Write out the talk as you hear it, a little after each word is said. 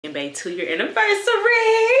Bay 2-year anniversary.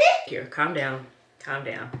 Here, calm down. Calm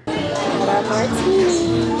down.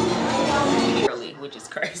 Martini. Early, which is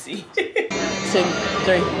crazy. 2,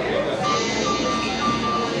 3.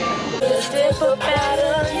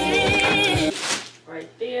 Right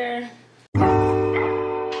there.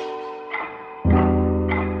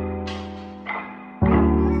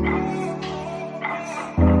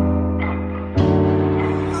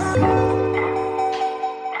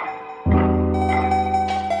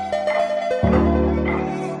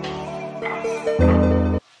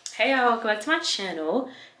 Welcome back to my channel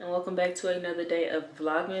and welcome back to another day of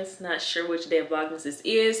Vlogmas. Not sure which day of Vlogmas this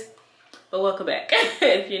is, but welcome back.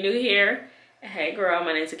 If you're new here, hey girl,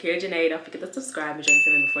 my name's Akeira Janee. Don't forget to subscribe and join the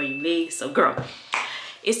family before you leave. So girl,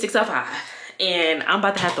 it's 6:05 and I'm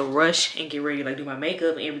about to have to rush and get ready, like do my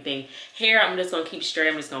makeup and everything. Hair, I'm just gonna keep straight.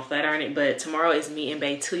 I'm just gonna flat iron it, but tomorrow is me and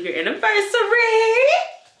Bay 2-year anniversary.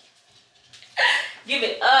 Give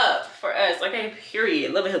it up for us. Okay,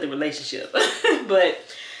 period. Love a healthy relationship. But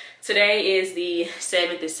today is the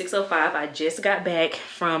 7th. It's 6:05. I just got back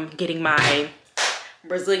from getting my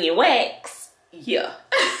Brazilian wax. Yeah.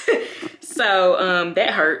 So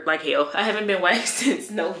that hurt like hell. I haven't been waxed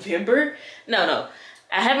since November. No.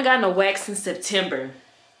 I haven't gotten a wax since September.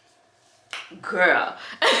 Girl.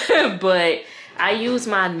 But I use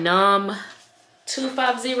my Numb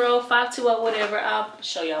 250, 520, whatever. I'll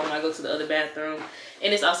show y'all when I go to the other bathroom.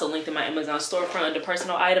 And it's also linked in my Amazon storefront under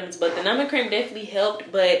personal items. But the numbing cream definitely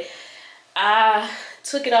helped, but I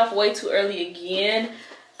took it off way too early again.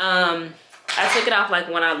 I took it off like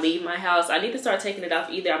when I leave my house. I need to start taking it off.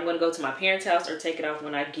 Either I'm going to go to my parents' house or take it off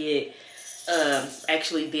when I get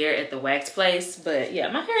actually there at the wax place. But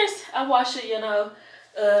yeah, my parents, I washed it, you know,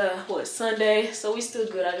 Sunday, so we still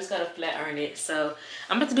good. I just gotta flat iron it. So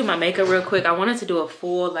I'm about to do my makeup real quick. I wanted to do a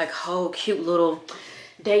full like whole cute little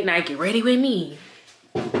date night, get ready with me.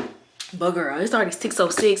 But girl, it's already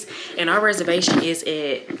 6:06 and our reservation is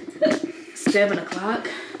at 7 o'clock.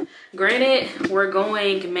 Granted, we're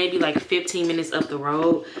going maybe like 15 minutes up the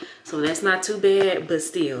road, so that's not too bad, but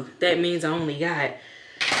still that means I only got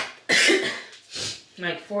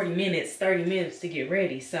like 40 minutes, 30 minutes to get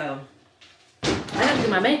ready. So I have to do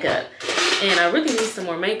my makeup and I really need some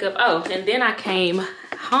more makeup. Oh, and then I came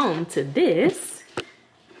home to this.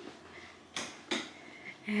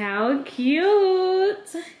 How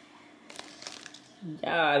cute.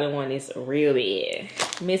 Y'all, the one is really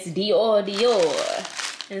Miss Dior.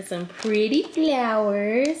 And some pretty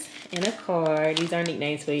flowers and a card. These are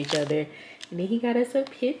nicknames for each other. And then he got us a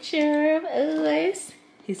picture of us.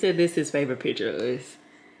 He said this is his favorite picture of us.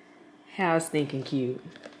 How stinking cute.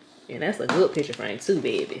 And that's a good picture frame too,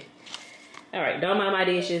 baby. All right, don't mind my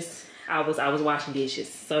dishes. I was washing dishes,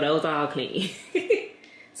 so those are all clean.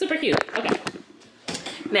 Super cute. Okay.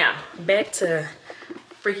 Now back to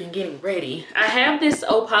freaking getting ready. I have this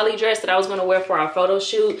old poly dress that I was gonna wear for our photo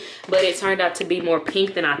shoot, but it turned out to be more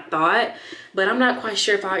pink than I thought. But I'm not quite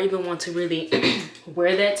sure if I even want to really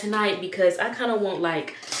wear that tonight because I kind of want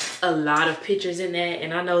like a lot of pictures in that,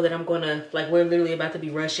 and I know that I'm gonna like, we're literally about to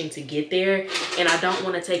be rushing to get there, and I don't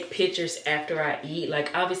want to take pictures after I eat.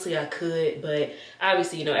 Like obviously I could, but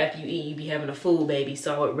obviously, you know, after you eat you be having a food baby,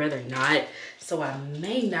 so I would rather not. So I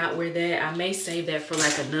may not wear that. I may save that for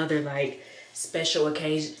like another like special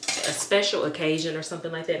occasion, a special occasion or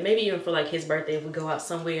something like that. Maybe even for like his birthday if we go out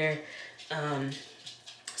somewhere.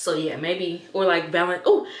 So yeah, maybe, or like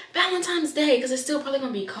Valentine's Day, because it's still probably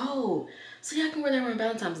gonna be cold. So yeah, I can wear that on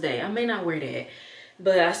Valentine's Day. I may not wear that,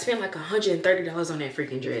 but I spent like $130 on that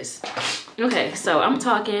freaking dress. Okay, so I'm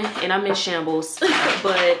talking and I'm in shambles,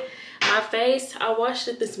 but my face, I washed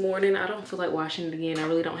it this morning. I don't feel like washing it again. I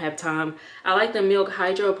really don't have time. I like the Milk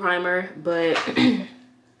Hydro Primer, but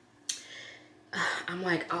I'm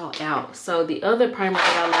like all out. So the other primer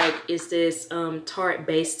that I like is this Tarte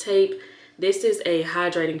Base Tape. This is a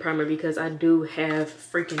hydrating primer because I do have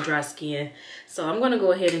freaking dry skin. So I'm gonna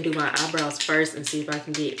go ahead and do my eyebrows first and see if I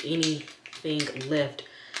can get anything left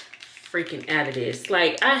freaking out of this.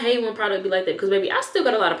 Like, I hate when product be like that because baby, I still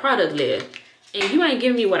got a lot of product left and you ain't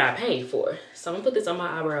giving me what I paid for. So I'm gonna put this on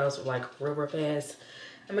my eyebrows like real fast.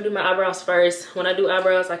 I'm gonna do my eyebrows first. When I do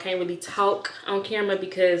eyebrows, I can't really talk on camera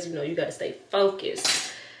because, you know, you gotta stay focused.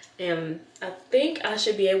 And I think I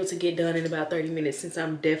should be able to get done in about 30 minutes since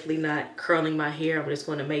I'm definitely not curling my hair. I'm just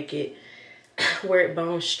gonna make it where it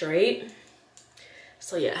bones straight.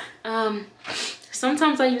 So yeah,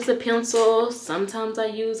 sometimes I use a pencil, sometimes I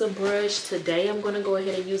use a brush. Today I'm gonna go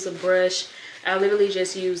ahead and use a brush. I literally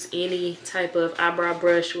just use any type of eyebrow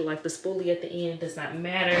brush with like the spoolie at the end, does not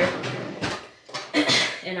matter.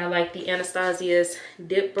 And I like the Anastasia's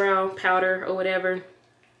Dip Brow Powder or whatever.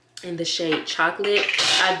 in the shade Chocolate.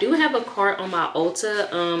 I do have a cart on my Ulta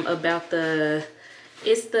about the,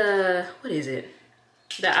 it's the, what is it?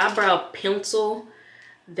 The eyebrow pencil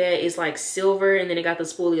that is like silver, and then it got the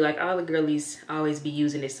spoolie. Like all the girlies always be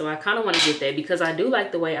using it, so I kind of want to get that because I do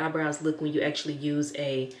like the way eyebrows look when you actually use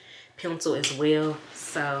a pencil as well.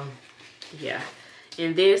 So yeah.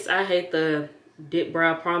 And this, I hate the dip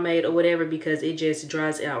brow pomade or whatever because it just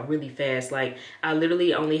dries out really fast. Like I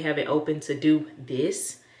literally only have it open to do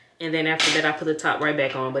this, and then after that I put the top right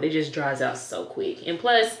back on, but it just dries out so quick. And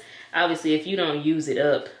plus, obviously, if you don't use it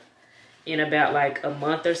up in about like a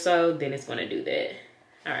month or so, then it's gonna do that.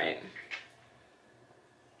 All right.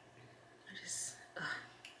 I just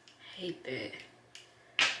hate that.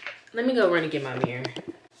 Let me go run and get my mirror.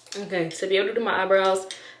 Okay, to be able to do my eyebrows,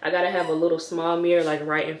 I gotta have a little small mirror like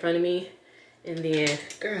right in front of me. And then,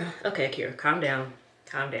 girl, okay, Akeira, calm down.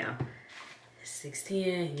 Calm down.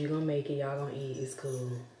 6:10, you gonna make it, y'all gonna eat, it's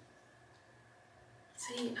cool.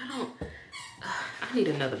 See, I need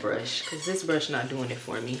another brush because this brush not doing it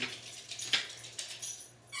for me.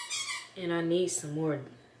 And I need some more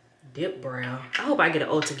dip brow. I hope I get an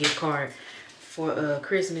Ulta gift card for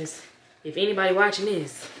Christmas. If anybody watching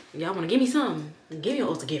this, y'all wanna give me something, give me an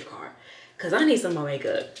Ulta gift card. Cause I need some more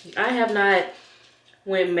makeup. I have not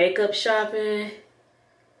went makeup shopping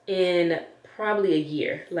in probably a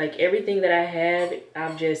year. Like everything that I have,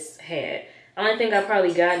 I've just had. Only thing I've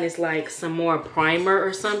probably gotten is like some more primer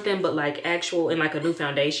or something, but like actual, and like a new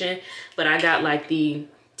foundation. But I got like the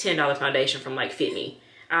 $10 foundation from like Fit Me.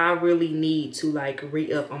 I really need to like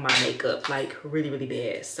re-up on my makeup, like really, really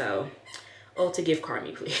bad. So Ulta gift card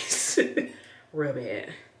me, please. Real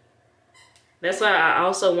bad. That's why I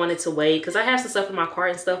also wanted to wait, because I have some stuff in my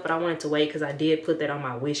cart and stuff, but I wanted to wait because I did put that on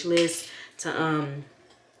my wish list to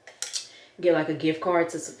get like a gift card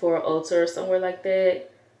to Sephora, Ulta or somewhere like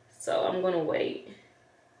that. So I'm gonna wait.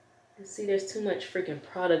 And see, there's too much freaking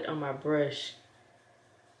product on my brush.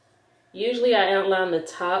 Usually I outline the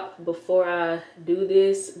top before I do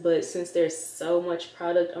this, but since there's so much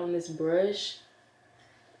product on this brush,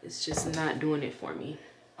 it's just not doing it for me.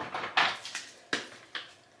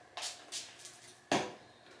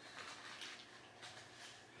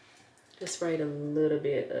 Just sprayed a little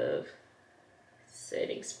bit of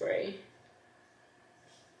setting spray.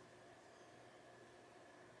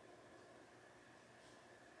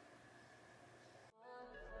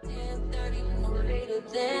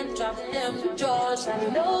 Then drop them drawers. I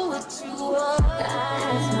know what you want.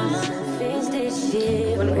 I'm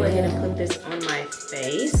gonna go ahead and put this on my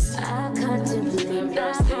face. I contemplate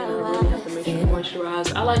how I really have to make sure to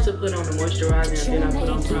moisturize. I like to put on the moisturizer and then I put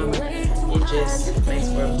on primer. It just makes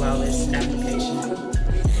for a flawless application.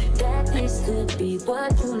 This could be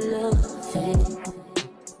what you love.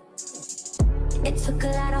 It took a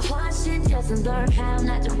lot of hard shit just to learn how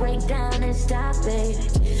not to break down and stop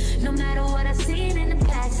it. No matter what I've seen in the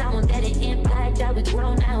past, I won't let it impact how we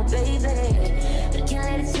grow now, baby. But can't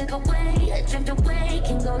let it slip away, drift away,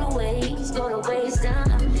 can go to waste,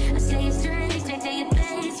 I say it straight to your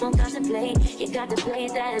face, won't contemplate. You got to play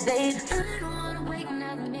that, babe. I don't wanna wait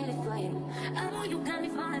another minute for you. I know you got me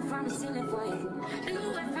falling from the ceiling for you.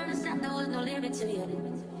 Knew it from the start, there was no limit to you.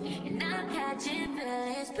 And I'm catching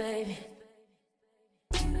feelings, baby.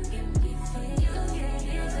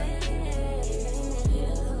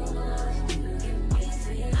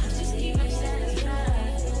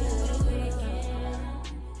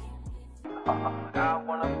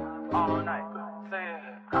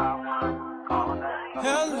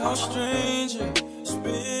 Hello, stranger. It's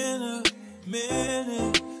been a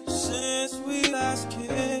minute since we last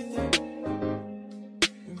kicked.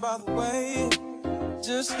 And by the way,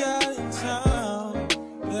 just got in town,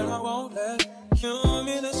 and I won't let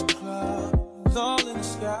cumulus clouds all in the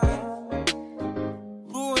sky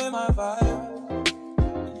ruin my vibe.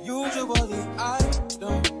 Usually I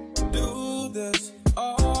don't do this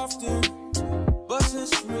often, but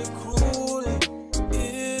since recruiting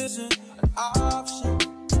isn't an option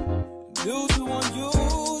due to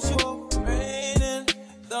unusual rain and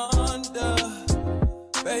thunder,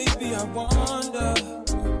 baby I wonder,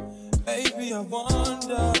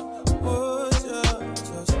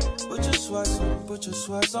 put your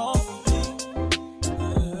sweats on for me.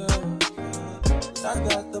 Yeah. I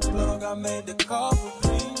got the plug, I made the call for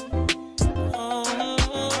me.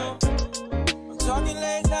 I'm talking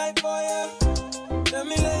late night for ya. Let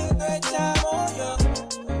me lay a great time on ya.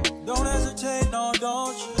 Don't hesitate, no,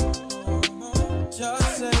 don't you?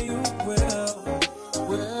 Just say you will.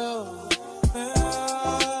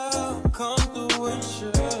 Come through and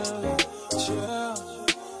chill.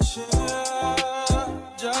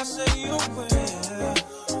 Just say you will.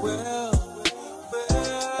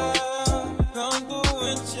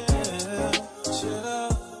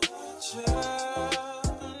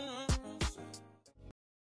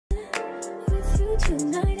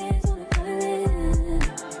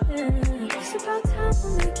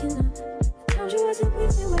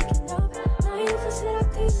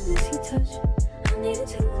 intimacy touch. I needed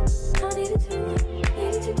to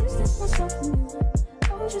distance myself from you.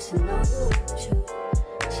 I was just in love with you.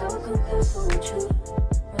 So come close, won't you?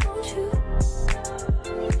 Won't you?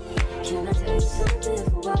 Can I tell you something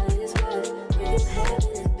for what it's worth? We've had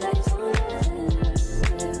this place on earth,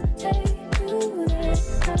 and I'll take you there.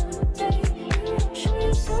 I'll take you, show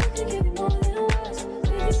you something, give you more than words.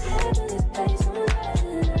 We've had this place on earth,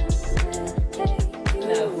 and I'll take you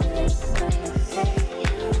there.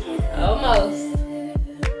 Almost.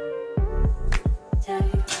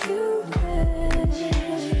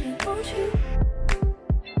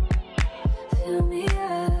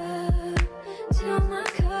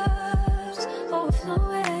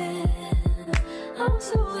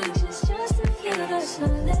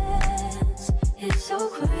 It's so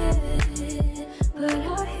quiet, but I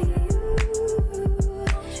hear you.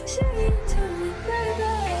 Say it to me, baby.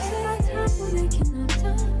 Said our time we're making up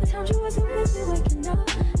time. The times you wasn't really waking up.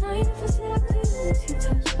 Now you never said I couldn't let you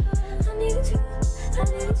touch. I needed to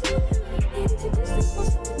distance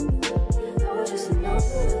myself from you. I was just in love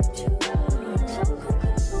with you. So come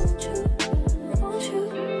close, won't you? Won't you?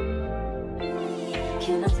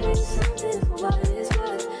 Can I tell you something for what it's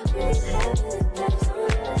worth? We've had this place on earth.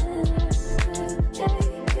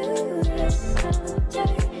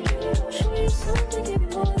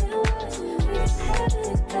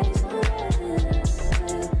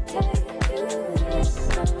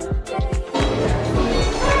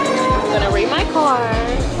 I'm gonna read my card.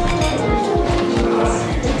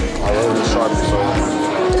 I love the Sharpie, so.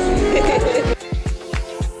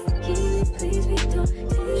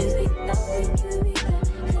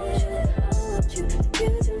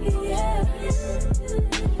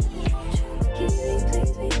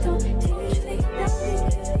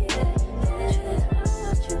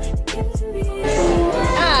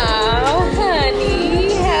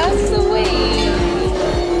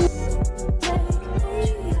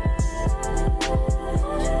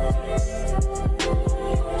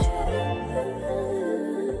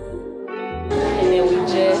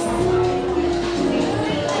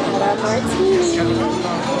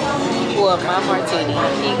 Well, my martini.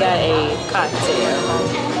 He got a cocktail.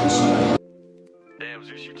 Damn,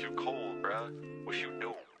 Zeus, you too cold, bruh. What you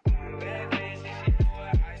doing?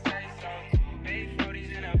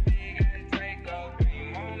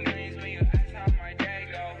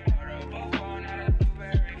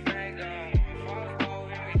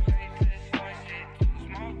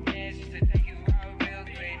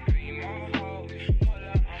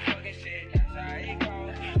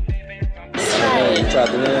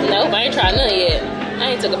 Nope, I ain't tried none yet. I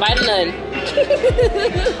ain't took a bite of nothing.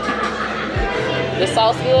 The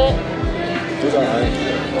sauce good? It's alright.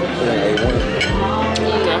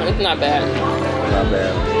 No, it's not bad. Not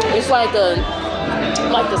bad. It's like the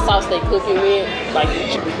sauce they cook it with. Like,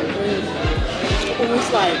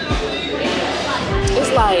 it's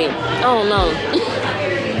like, I don't know.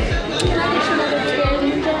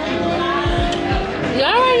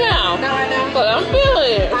 Not right now. Not right now. But I'm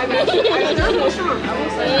feeling it. I got you. I got you.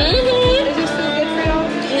 Is it still good for y'all?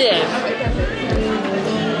 Yeah. Okay, perfect.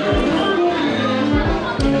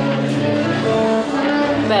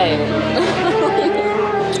 Babe.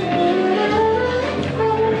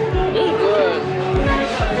 It's good.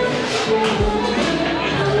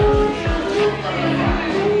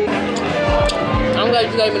 I'm glad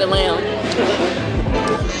you gave me the lamb.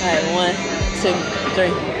 Alright, 1, 2,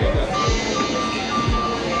 3.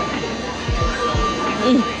 I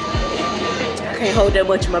can't hold that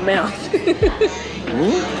much in my mouth.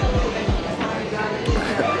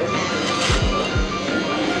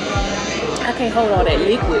 I can't hold all that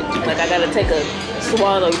liquid. Like, I gotta take a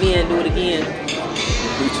swallow again, do it again.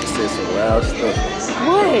 You just said some loud stuff.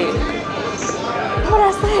 What? What'd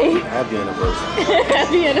I say? Happy anniversary.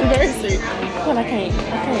 Happy anniversary. Well, I can't.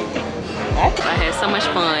 I had so much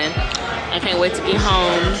fun. I can't wait to get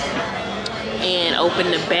home and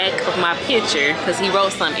open the back of my picture because he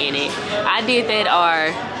wrote something in it. I did that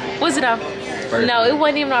was it our first? No, it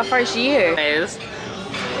wasn't even our first year.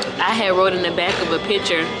 I had wrote in the back of a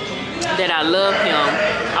picture that I love him,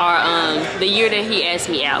 or the year that he asked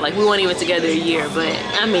me out. Like, we weren't even together a year, but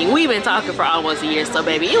I mean, we've been talking for almost a year, so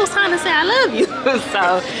baby, it was time to say I love you.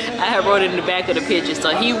 So I had wrote it in the back of the picture.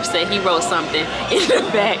 So he said he wrote something in the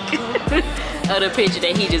back of the picture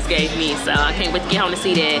that he just gave me. So I can't wait to get home to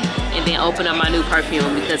see that and then open up my new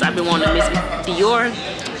perfume because I've been wanting to miss Dior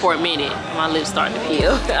for a minute. My lips starting to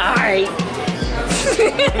peel. All right.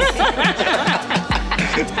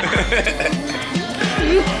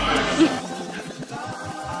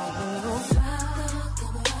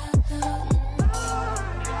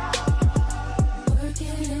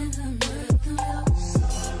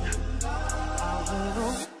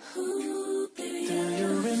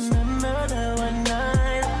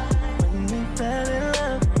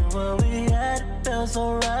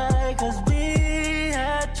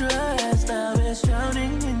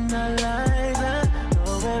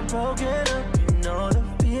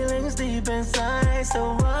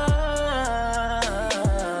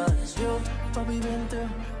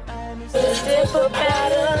 up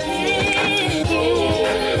out of here.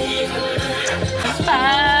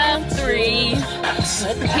 5'3".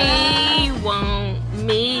 He want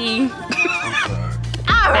me.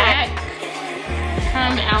 Alright.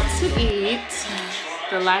 Come out to eat.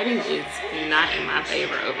 The lighting is not in my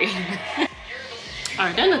favor over here.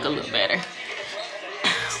 Alright, that look a little better.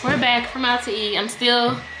 We're back from out to eat. I'm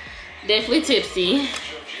still definitely tipsy.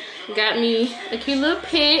 Got me a cute little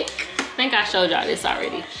pic. I think I showed y'all this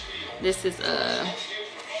already. This is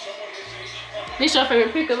this your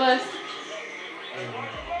favorite pic of us?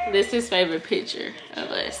 This is his favorite picture of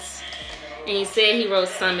us. And he said he wrote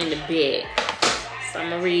some in the bed. So I'm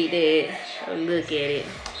gonna read it or look at it.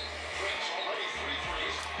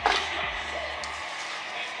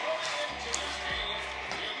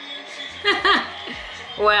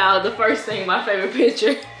 Wow, the first thing, my favorite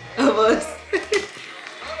picture of us.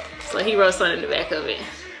 So he wrote something in the back of it.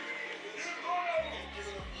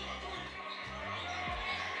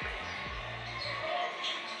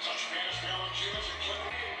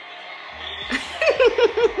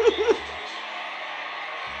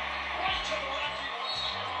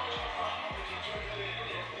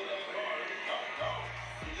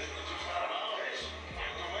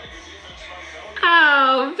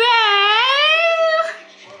 Oh, babe!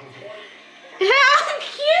 How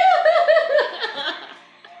cute!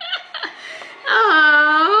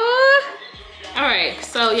 Oh! Alright,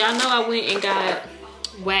 so y'all know I went and got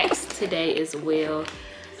waxed today as well.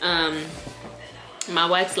 My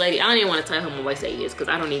wax lady, I don't even want to tell her who my wax lady is because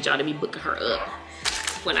I don't need y'all to be booking her up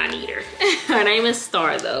when I need her. Her name is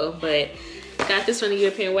Star though, but got this from the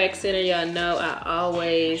European Wax Center. Y'all know I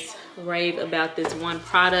always rave about this one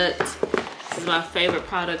product. This is my favorite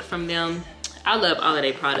product from them. I love all of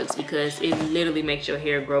their products because it literally makes your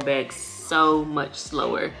hair grow back so much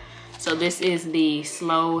slower. So this is the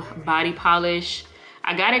Slow Body Polish.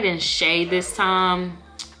 I got it in shade this time.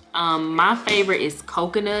 My favorite is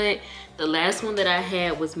coconut. The last one that I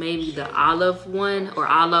had was maybe the olive one, or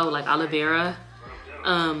aloe, like aloe vera.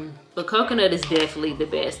 But coconut is definitely the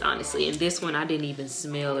best, honestly. And this one I didn't even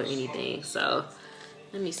smell or anything. So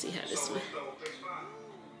let me see how this smells.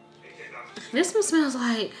 This one smells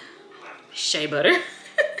like shea butter.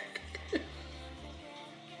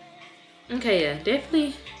 Okay, yeah,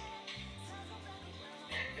 definitely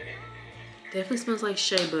smells like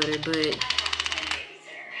shea butter, but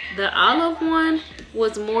the olive one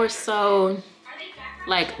was more so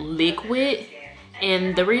like liquid.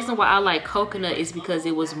 And the reason why I like coconut is because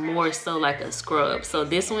it was more so like a scrub. So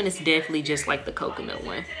this one is definitely just like the coconut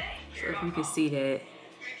one. So if you can see that,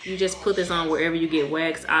 you just put this on wherever you get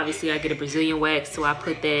waxed. Obviously I get a Brazilian wax, so I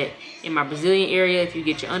put that in my Brazilian area. If you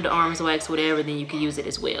get your underarms waxed, whatever, then you can use it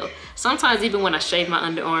as well. Sometimes even when I shave my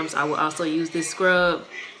underarms, I will also use this scrub,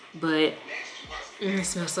 but it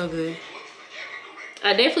smells so good.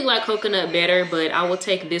 I definitely like coconut better, but I will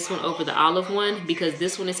take this one over the olive one because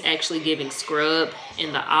this one is actually giving scrub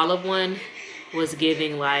and the olive one was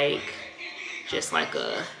giving like just like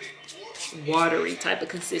a watery type of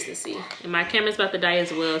consistency. And my camera's about to die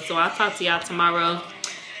as well, so I'll talk to y'all tomorrow.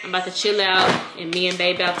 I'm about to chill out and me and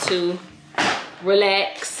babe about to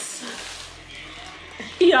relax.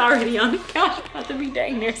 He already on the couch about to be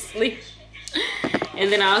dang near asleep.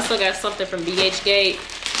 And then I also got something from BHgate,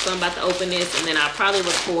 so I'm about to open this and then I'll probably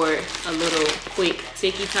record a little quick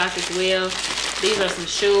TikTok as well. These are some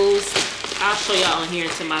shoes. I'll show y'all on here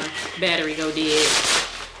until my battery go dead.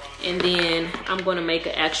 And then I'm gonna make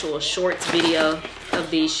an actual shorts video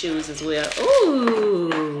of these shoes as well.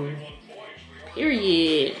 Ooh,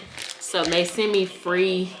 period. So they send me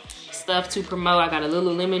free stuff to promote. I got a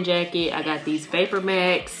Lululemon jacket. I got these Vapor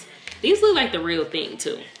Max. These look like the real thing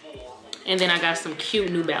too. And then I got some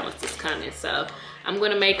cute New Balances coming. So I'm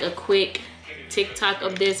gonna make a quick TikTok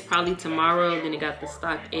of this probably tomorrow. Then it got the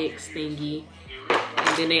StockX thingy.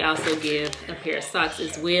 And then they also give a pair of socks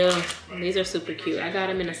as well. And these are super cute. I got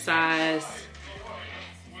them in a size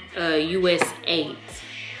US 8.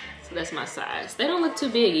 So that's my size. They don't look too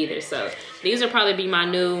big either. So these will probably be my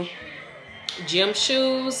new gym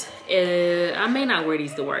shoes. I may not wear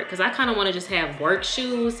these to work because I kind of want to just have work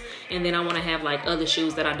shoes, and then I want to have like other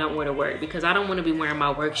shoes that I don't wear to work because I don't want to be wearing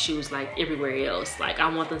my work shoes like everywhere else. Like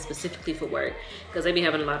I want them specifically for work because they be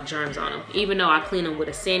having a lot of germs on them, even though I clean them with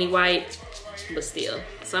a sandy wipe, but still.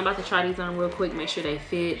 So I'm about to try these on real quick, make sure they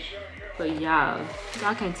fit. But y'all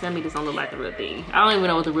can't tell me this don't look like the real thing. I don't even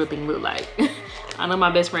know what the real thing look like. I know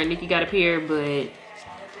my best friend Nikki got a pair, but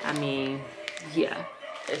I mean, yeah,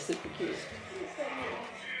 they're super cute.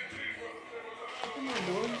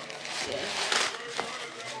 Yeah.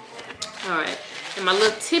 All right, and my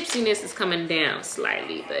little tipsiness is coming down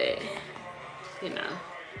slightly, but you know,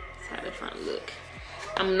 that's how it front look.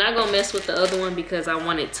 I'm not gonna mess with the other one because I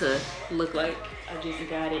want it to look like I just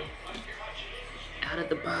got it out of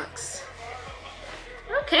the box.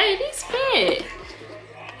 Okay, these fit.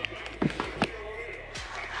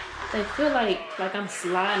 They feel like I'm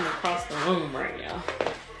sliding across the room right now.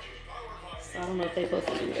 So I don't know if they're supposed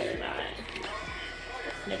to do that or not.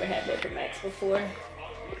 Never had VLOGMAS before.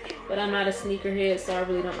 But I'm not a sneakerhead, so I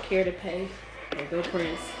really don't care to pay. Or go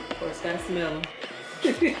Prince. Of course, gotta smell them.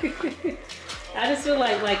 I just feel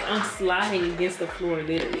like I'm sliding against the floor,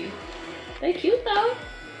 literally. They cute though.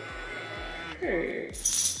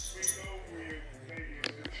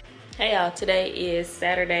 Hey y'all, today is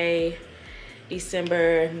Saturday,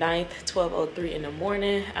 December 9th, 12:03 in the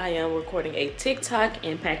morning. I am recording a TikTok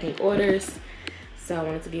and packing orders. So I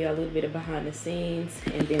wanted to give y'all a little bit of behind the scenes,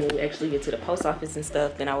 and then when we actually get to the post office and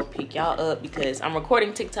stuff, then I will pick y'all up because I'm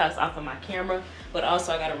recording TikToks off of my camera, but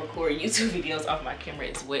also I gotta record YouTube videos off my camera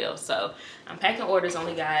as well. So I'm packing orders,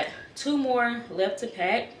 only got 2 more left to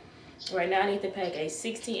pack. Right now I need to pack a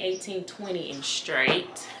 16, 18, 20 in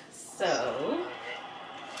straight. So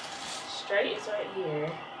straight is right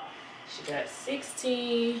here. She got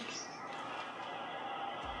 16,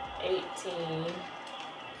 18, and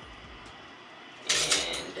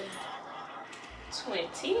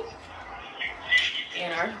 20,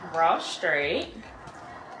 and our raw straight.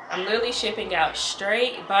 I'm literally shipping out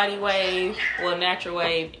straight, body wave, well, natural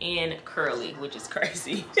wave, and curly, which is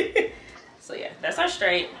crazy. So yeah, that's our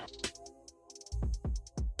straight.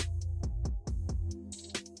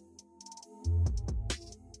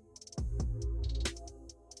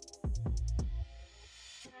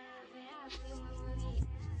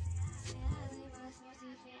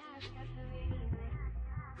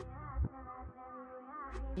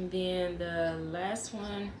 And then the last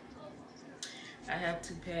one I have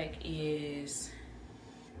to pack is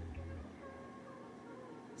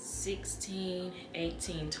 16,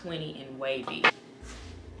 18, 20 and wavy.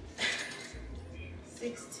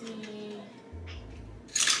 16,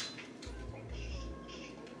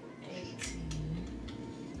 18,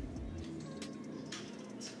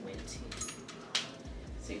 20.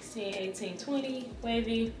 16, 18, 20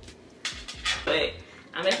 wavy. But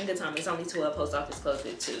I'm making good time. It's only 12. Post office closed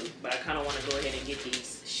at 2. But I kind of want to go ahead and get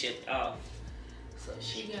these shipped off. So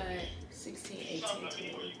she got 16, 18,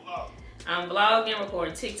 20. I'm vlogging,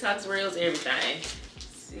 recording TikToks, reels, everything.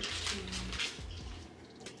 16,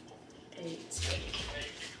 18.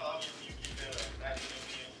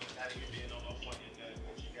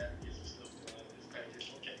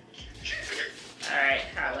 All right,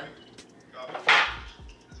 holla.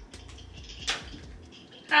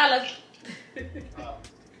 Holla.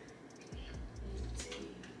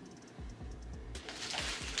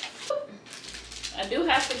 I do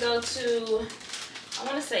have to go to, I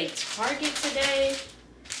want to say Target today.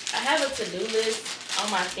 I have a to-do list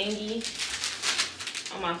on my thingy,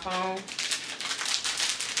 on my phone.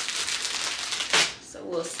 So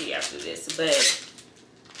we'll see after this. But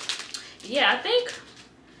yeah,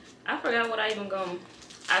 I forgot what I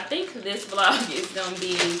think this vlog is going to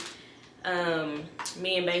be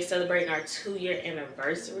me and Bae celebrating our 2-year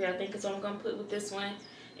anniversary. I think is what I'm going to put with this one.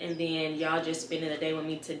 And then y'all just spending the day with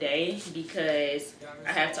me today because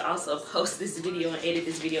I have to also post this video and edit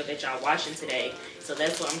this video that y'all watching today. So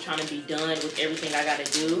that's what I'm trying to be done with everything I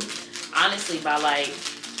gotta do. Honestly, by like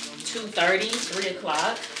 2:30, 3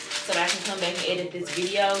 o'clock, so that I can come back and edit this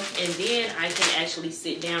video. And then I can actually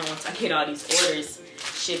sit down once I get all these orders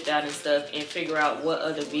shipped out and stuff and figure out what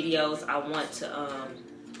other videos I want to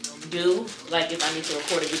do. Like if I need to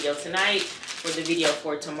record a video tonight, for the video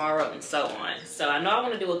for tomorrow, and so on. So I know I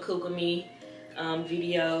want to do a cook with me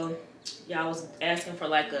video. Y'all was asking for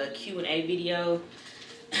like a Q&A video.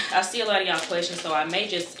 I see a lot of y'all questions, so I may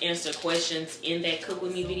just answer questions in that cook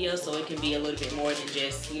with me video, so it can be a little bit more than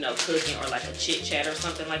just, you know, cooking or like a chit chat or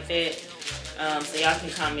something like that. So y'all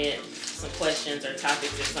can comment some questions or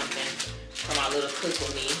topics or something for my little cook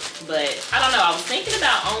with me. But I don't know, I was thinking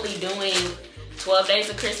about only doing 12 days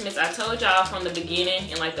of Christmas. I told y'all from the beginning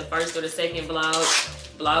in like the first or the second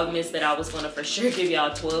vlogmas that I was gonna for sure give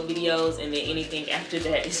y'all 12 videos, and then anything after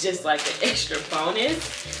that is just like an extra bonus.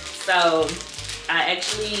 So I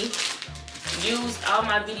actually used all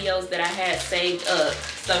my videos that I had saved up.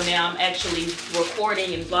 So now I'm actually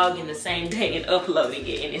recording and vlogging the same day and uploading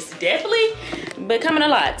it, and it's definitely becoming a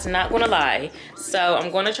lot, not gonna lie. So I'm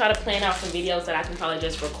gonna try to plan out some videos that I can probably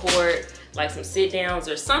just record, like some sit downs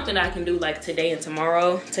or something I can do like today and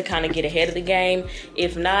tomorrow to kind of get ahead of the game.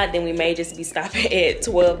 If not, then we may just be stopping at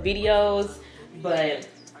 12 videos, but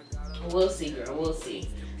we'll see, girl, we'll see.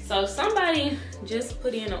 So somebody just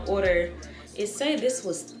put in an order It said this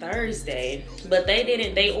was Thursday, but they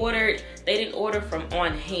didn't order from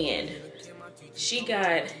on hand. She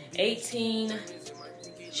got 18,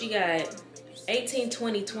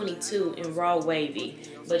 20, 22 in raw wavy,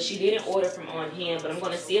 but she didn't order from on hand. But I'm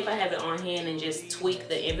gonna see if I have it on hand and just tweak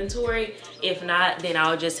the inventory. If not, then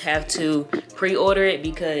I'll just have to pre-order it,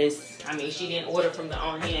 because I mean, she didn't order from the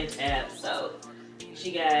on hand tab. So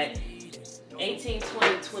she got 18,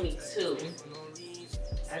 20, 22.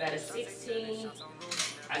 I got a 16,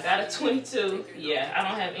 I got a 22. Yeah, I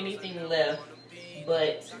don't have anything left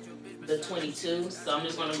but the 22. So I'm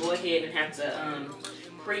just gonna go ahead and have to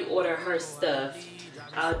pre-order her stuff.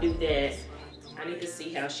 I'll do that. I need to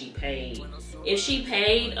see how she paid. If she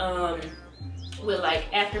paid with like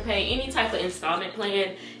Afterpay, any type of installment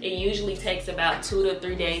plan, it usually takes about 2 to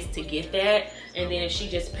 3 days to get that. And then if she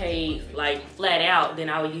just paid like flat out, then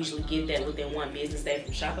I would usually get that within 1 business day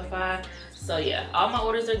from Shopify. So yeah, all my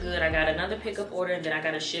orders are good. I got another pickup order, and then I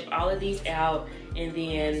gotta ship all of these out. And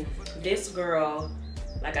then this girl,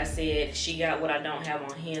 like I said, she got what I don't have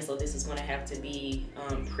on hand, so this is gonna have to be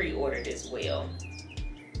pre-ordered as well.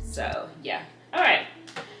 So yeah, all right.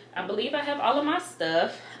 I believe I have all of my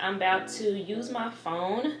stuff. I'm about to use my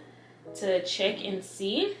phone to check and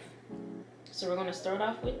see. So we're gonna start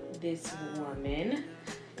off with this woman.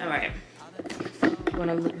 All right, I'm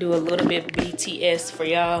gonna do a little bit of BTS for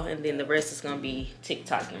y'all, and then the rest is gonna be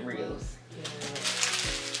TikTok and Reels.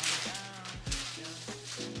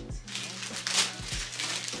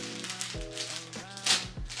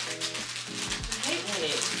 I hate when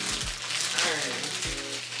it turns.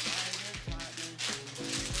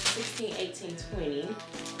 16, 18, 20.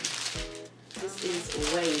 This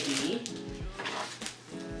is wavy.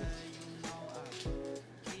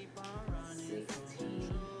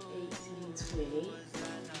 16, 18, 20.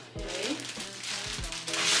 Okay.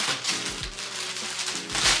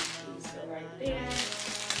 These go right there.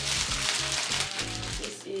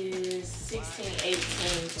 This is 16, 18,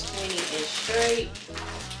 20 and straight.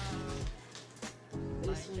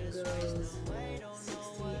 This one goes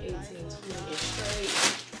 16, 18, 20 and straight.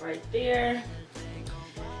 Right there.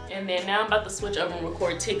 And then now I'm about to switch over and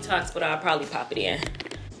record TikToks, but I'll probably pop it in.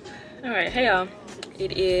 All right, hey y'all.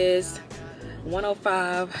 It is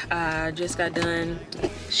 1:05. I just got done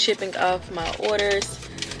shipping off my orders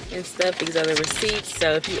and stuff. These are the receipts.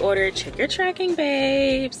 So if you ordered, check your tracking,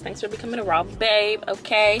 babes. Thanks for becoming a raw babe,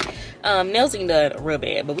 okay? Nails ain't done real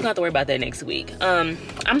bad, but we're gonna have to worry about that next week.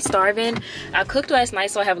 I'm starving. I cooked last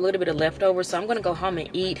night, so I have a little bit of leftovers, so I'm gonna go home and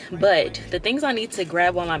eat. But the things I need to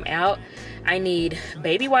grab while I'm out, I need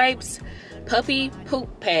baby wipes, puppy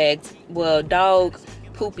poop pads, well, dog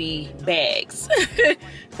poopy bags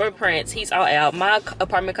for Prince. He's all out. My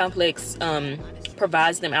apartment complex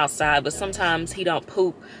provides them outside, but sometimes he don't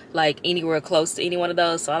poop like anywhere close to any one of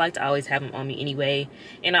those, so I like to always have them on me anyway.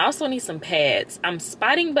 And I also need some pads. I'm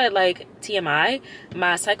spotting, but like TMI,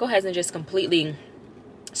 my cycle hasn't just completely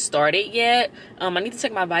started yet. I need to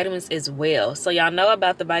take my vitamins as well. So y'all know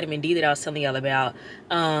about the vitamin D that I was telling y'all about.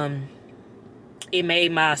 It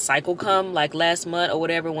made my cycle come like last month or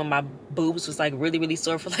whatever, when my boobs was like really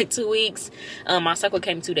sore for like 2 weeks. My cycle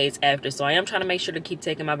came 2 days after, so I am trying to make sure to keep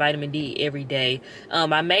taking my vitamin D every day.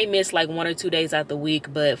 I may miss like 1 or 2 days out the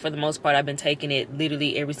week, but for the most part I've been taking it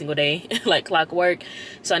literally every single day like clockwork.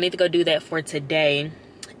 So I need to go do that for today.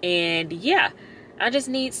 And yeah, I just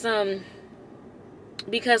need some,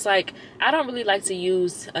 because like I don't really like to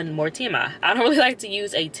use I don't really like to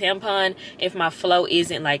use a tampon if my flow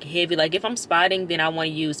isn't like heavy. Like if I'm spotting, then I want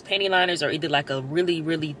to use panty liners or either like a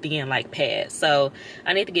really thin like pad. So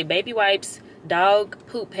I need to get baby wipes, dog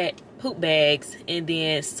poop bags, and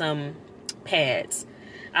then some pads.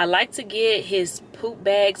 I like to get his poop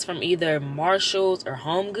bags from either Marshalls or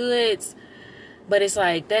Home Goods, but it's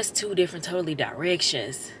like that's 2 different totally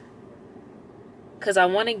directions, because I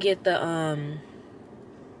want to get the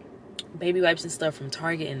baby wipes and stuff from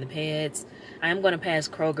Target and the pads. I am going to pass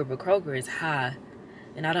Kroger, but Kroger is high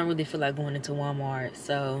and I don't really feel like going into Walmart.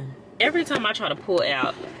 So every time I try to pull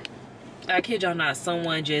out, I kid y'all not,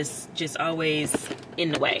 someone just always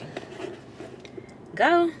in the way.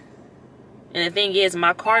 Go. And the thing is,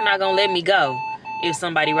 my car not gonna let me go if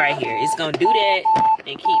somebody right here. It's gonna do that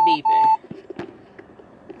and keep beeping,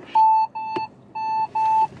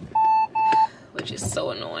 which is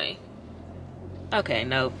so annoying. Okay,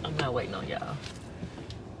 nope, I'm not waiting on y'all.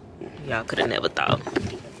 Y'all could have never thought.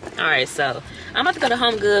 All right, so I'm about to go to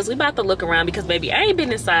Home Goods. We about to look around because, baby, I ain't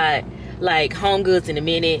been inside like Home Goods in a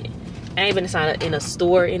minute. I ain't been inside in a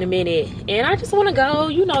store in a minute. And I just want to go,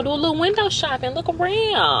 you know, do a little window shopping, look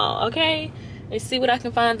around, okay? And see what I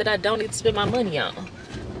can find that I don't need to spend my money on.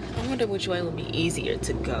 I wonder which way would be easier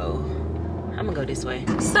to go. I'm gonna go this way.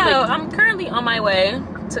 So I'm currently on my way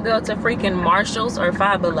to go to freaking Marshall's or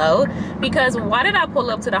Five Below, because why did I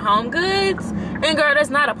pull up to the Home Goods? And girl, that's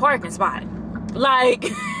not a parking spot.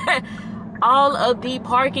 Like, all of the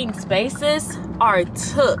parking spaces are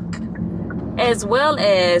took. As well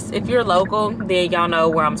as, if you're local, then y'all know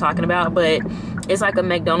where I'm talking about, but it's like a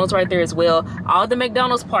McDonald's right there as well. All the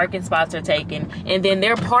McDonald's parking spots are taken, and then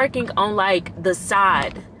they're parking on like the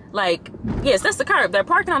side. Like, yes, that's the curb. They're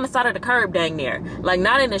parking on the side of the curb dang near. Like,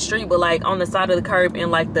 not in the street, but like on the side of the curb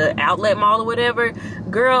in like the outlet mall or whatever.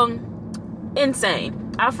 Girl,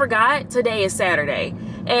 insane. I forgot today is Saturday.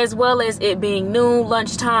 As well as it being noon,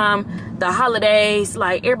 lunchtime, the holidays,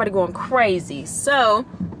 like everybody going crazy. So,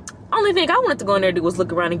 only thing I wanted to go in there and do was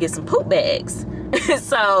look around and get some poop bags.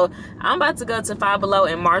 So, I'm about to go to Five Below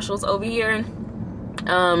and Marshall's over here.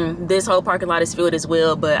 This whole parking lot is filled as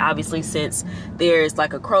well, but obviously since there's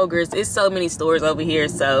like a Kroger's, it's so many stores over here,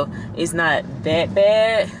 so it's not that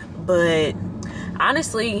bad. But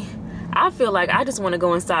honestly, I feel like I just want to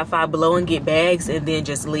go inside Five Below and get bags and then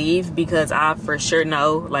just leave, because I for sure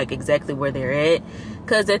know like exactly where they're at.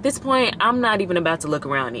 Because at this point, I'm not even about to look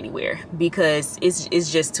around anywhere, because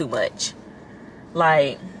it's just too much.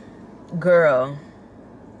 Like, girl.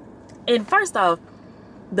 And first off,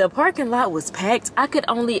 the parking lot was packed. I could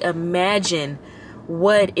only imagine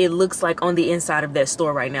what it looks like on the inside of that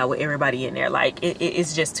store right now with everybody in there. Like,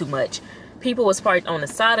 it's just too much. People was parked on the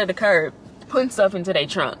side of the curb, putting stuff into their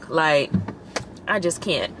trunk. Like, I just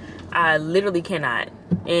can't. I literally cannot.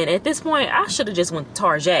 And at this point, I should have just went to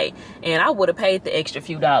Target, and I would have paid the extra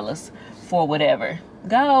few dollars for whatever.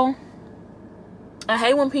 Go. I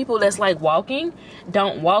hate when people that's like walking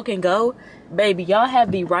don't walk and go. Baby, y'all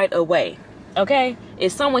have the right of way. Okay?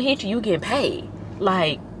 If someone hit you, you get paid.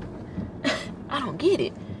 Like, I don't get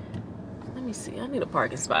it. Let me see. I need a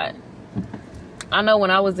parking spot. I know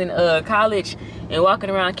when I was in college and walking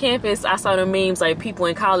around campus, I saw the memes like people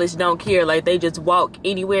in college don't care. Like, they just walk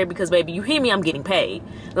anywhere because, baby, you hear me, I'm getting paid.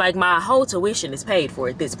 Like, my whole tuition is paid for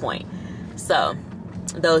at this point. So,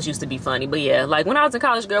 those used to be funny. But yeah, like when I was in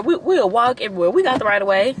college, girl, we'll walk everywhere. We got the right of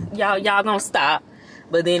way. Y'all gonna stop.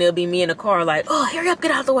 But then it'll be me in the car like, oh, hurry up,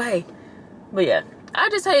 get out of the way. But yeah, I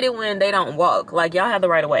just hate it when they don't walk. Like, y'all have the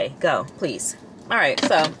right of way. Go, please. All right,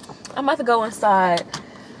 so I'm about to go inside.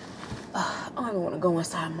 I don't even want to go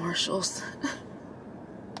inside Marshall's.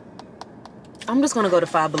 I'm just gonna go to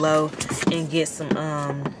Five Below and get some.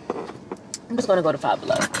 I'm just gonna go to Five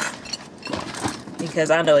Below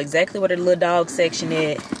because I know exactly where the little dog section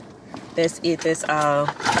is. That's it. That's all.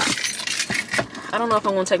 I don't know if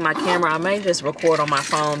I'm gonna take my camera. I may just record on my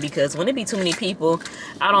phone, because when it be too many people,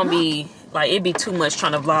 I don't be like, it'd be too much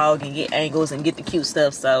trying to vlog and get angles and get the cute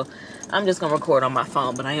stuff. So I'm just gonna record on my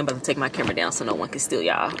phone, but I am about to take my camera down so no one can steal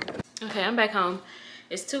y'all. Okay, I'm back home.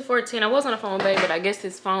 It's 2:14. I was on the phone, babe, but I guess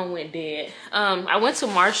this phone went dead. I went to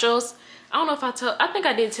Marshall's. I don't know if I think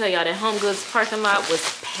I did tell y'all that Home Goods parking lot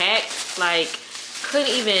was packed. Like, couldn't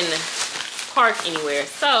even park anywhere.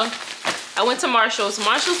 So I went to Marshall's.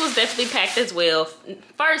 Marshall's was definitely packed as well.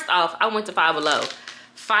 First off, I went to Five Below.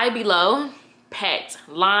 Five Below, packed.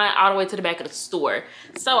 Line all the way to the back of the store.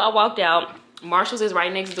 So I walked out. Marshall's is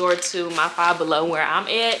right next door to my Five Below where I'm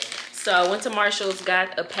at. So I went to Marshall's,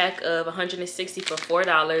 got a pack of 160 for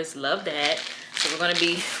 $4. Love that. So we're gonna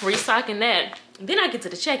be restocking that. Then I get to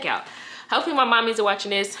the checkout. Hopefully my mom isn't watching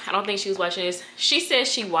this. I don't think she was watching this. She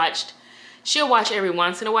says she'll watch every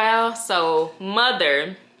once in a while. So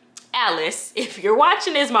mother, Alice, if you're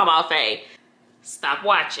watching this, Mama Faye, stop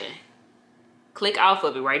watching. Click off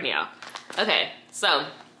of it right now. Okay, so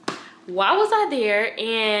why was I there?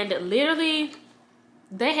 And literally,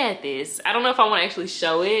 they had this. I don't know if I want to actually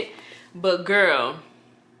show it, but girl,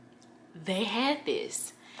 they had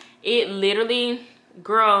this. It literally,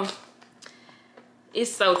 girl,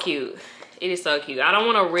 it's so cute. It is so cute. I don't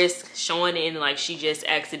want to risk showing it and like she just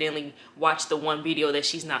accidentally watched the one video that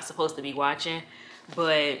she's not supposed to be watching.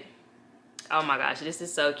 But oh my gosh, this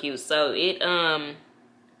is so cute. So it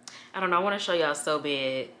I don't know, I want to show y'all so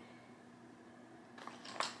bad.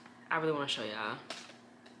 I really want to show y'all.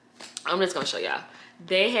 I'm just gonna show y'all.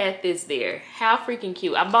 They had this there. How freaking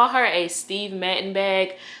cute. I bought her a Steve Madden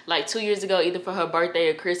bag like 2 years ago, either for her birthday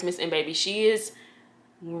or Christmas, and baby, she is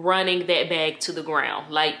running that bag to the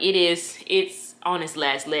ground. Like, it's on its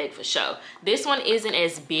last leg for sure. This one isn't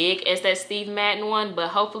as big as that Steve Madden one, but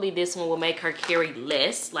hopefully this one will make her carry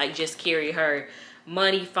less, like just carry her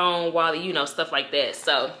money, phone, wallet, you know, stuff like that.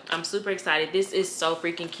 So I'm super excited. This is so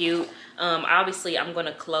freaking cute. Obviously I'm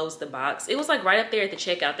gonna close the box. It was like right up there at the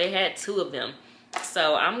checkout. They had 2 of them.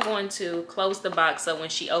 So I'm going to close the box so when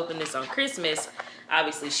she opened this on Christmas,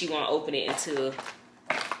 obviously she won't open it until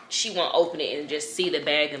she won't open it and just see the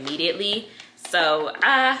bag immediately. So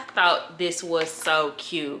I thought this was so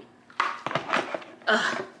cute.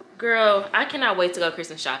 Girl, I cannot wait to go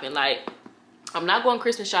Christmas shopping. Like, I'm not going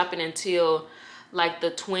Christmas shopping until like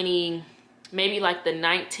the maybe like the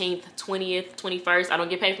 19th, 20th, 21st. I don't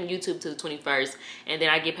get paid from YouTube till the 21st. And then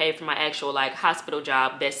I get paid for my actual like hospital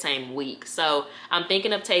job that same week. So I'm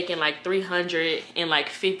thinking of taking like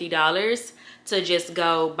 $350 to just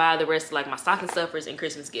go buy the rest of like my stocking stuffers and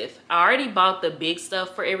Christmas gift. I already bought the big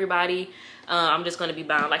stuff for everybody. I'm just gonna be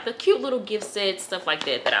buying like the cute little gift sets, stuff like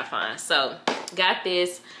that I find. So got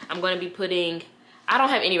this. I'm gonna be putting, I don't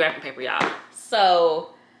have any wrapping paper, y'all. So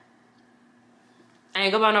I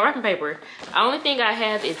ain't gonna buy no wrapping paper. The only thing I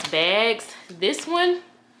have is bags. This one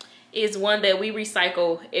is one that we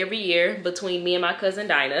recycle every year between me and my cousin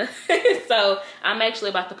Dinah. So I'm actually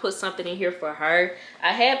about to put something in here for her.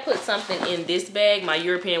 I had put something in this bag, my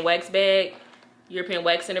European wax bag, European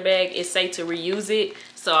Wax Center bag. It's safe to reuse it.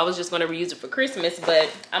 So I was just gonna reuse it for Christmas, but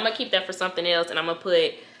I'm gonna keep that for something else, and I'm gonna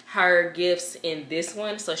put her gifts in this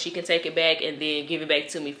one so she can take it back and then give it back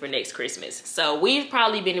to me for next Christmas. So we've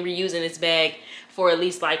probably been reusing this bag for at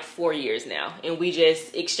least like 4 years now, and we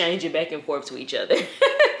just exchange it back and forth to each other.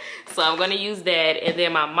 So I'm gonna use that. And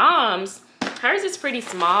then my mom's, hers is pretty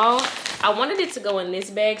small. I wanted it to go in this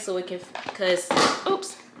bag so it can, because,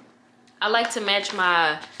 oops, I like to match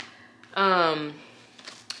my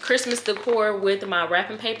Christmas decor with my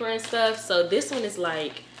wrapping paper and stuff. So this one is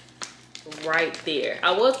like right there.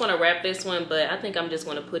 I was going to wrap this one, but I think I'm just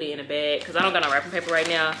going to put it in a bag because I don't got no wrapping paper right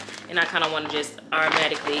now, and I kind of want to just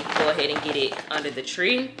automatically go ahead and get it under the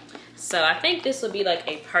tree. So I think this will be like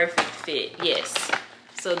a perfect fit. Yes,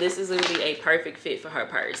 so this is going to be a perfect fit for her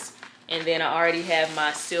purse. And then I already have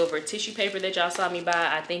my silver tissue paper that y'all saw me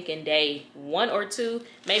buy, I think in day 1 or 2,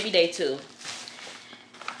 maybe day 2.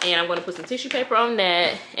 And I'm going to put some tissue paper on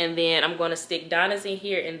that, and then I'm going to stick Donna's in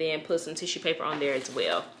here and then put some tissue paper on there as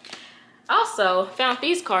well. Also found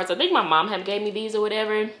these cards. I think my mom had gave me these or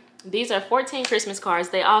whatever. These are 14 Christmas cards.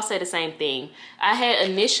 They all say the same thing. I had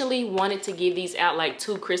initially wanted to give these out like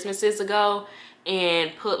 2 Christmases ago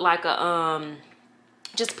and put like a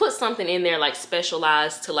just put something in there like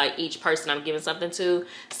specialized to like each person I'm giving something to.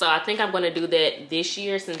 So I think I'm going to do that this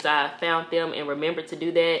year since I found them and remembered to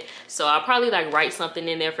do that. So I'll probably like write something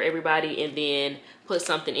in there for everybody and then put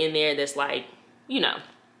something in there that's like, you know,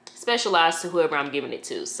 specialized to whoever I'm giving it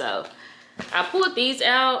to. So I pulled these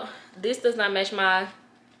out. This does not match my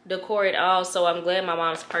decor at all, so I'm glad my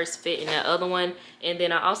mom's purse fit in that other one. And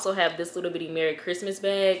then I also have this little bitty Merry Christmas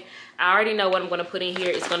bag. I already know what I'm going to put in here.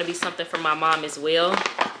 It's going to be something for my mom as well.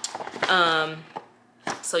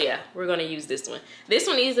 So yeah, we're going to use this one. This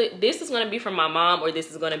is going to be for my mom, or this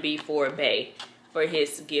is going to be for Bae for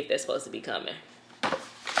his gift that's supposed to be coming.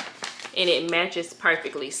 And it matches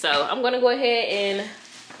perfectly. So I'm going to go ahead and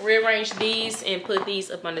rearrange these and put these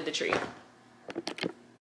up under the tree.